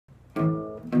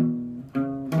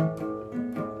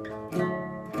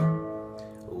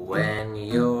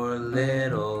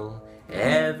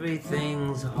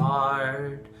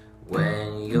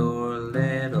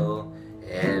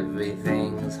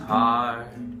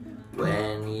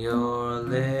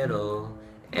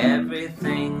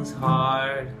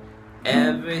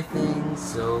everything's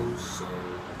so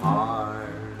hard.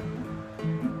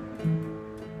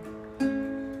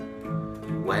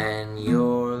 When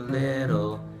you're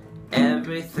little,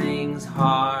 everything's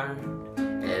hard.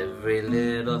 Every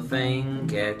little thing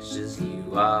catches you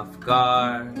off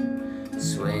guard.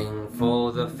 Swing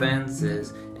for the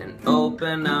fences and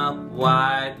open up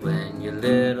wide. When you're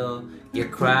little, you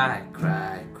cry,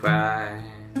 cry, cry.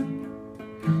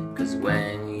 'Cause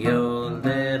when you're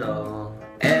little,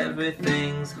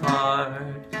 everything's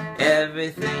hard.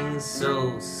 Everything's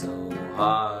so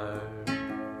hard.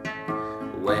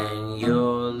 When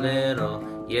you're little,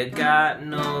 you got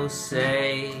no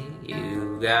say.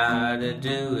 You gotta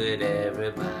do it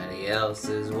everybody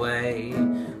else's way.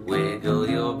 Wiggle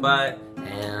your butt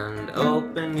and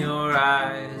open your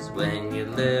eyes. When you're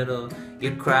little,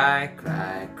 you cry,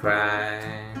 cry, cry.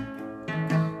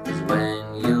 'Cause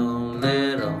when you're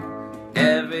little,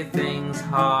 everything's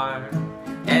hard.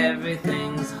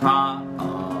 Everything's hard.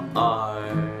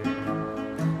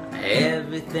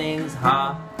 Everything's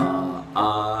hard.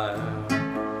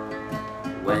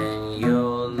 When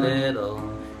you're little,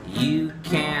 you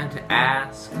can't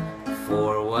ask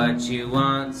for what you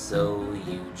want, so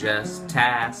you just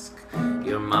task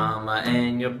your mama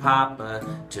and your papa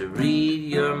to read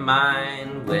your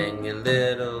mind. When you're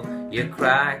little, you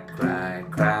cry, cry,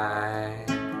 cry.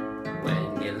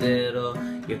 When you're little,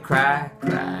 you cry,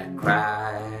 cry,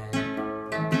 cry.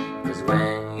 'Cause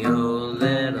when you're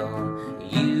little,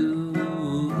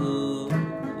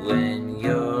 when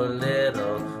you're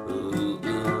little,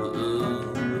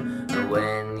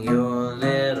 when you're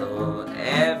little,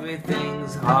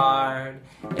 everything's hard.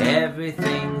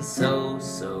 Everything's so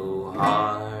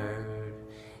hard.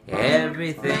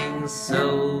 Everything's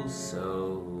so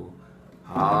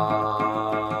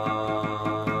hard.